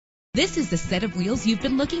This is the set of wheels you've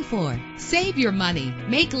been looking for. Save your money.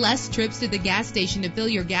 Make less trips to the gas station to fill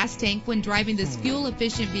your gas tank when driving this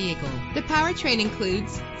fuel-efficient vehicle. The powertrain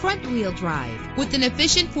includes front-wheel drive with an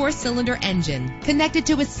efficient 4-cylinder engine connected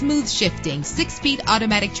to a smooth shifting 6-speed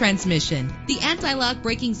automatic transmission. The anti-lock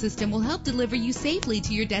braking system will help deliver you safely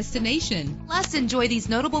to your destination. Plus, enjoy these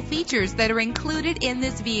notable features that are included in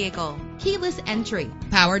this vehicle: keyless entry,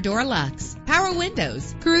 power door locks, power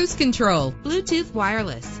windows, cruise control, Bluetooth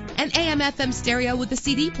wireless, an AM/FM stereo with a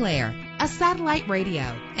CD player, a satellite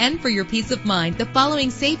radio. And for your peace of mind, the following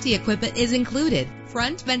safety equipment is included: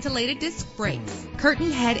 front ventilated disc brakes,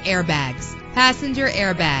 curtain head airbags, passenger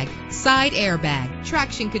airbag, side airbag,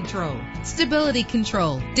 traction control, stability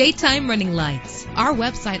control, daytime running lights. Our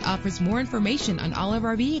website offers more information on all of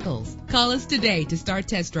our vehicles. Call us today to start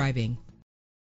test driving.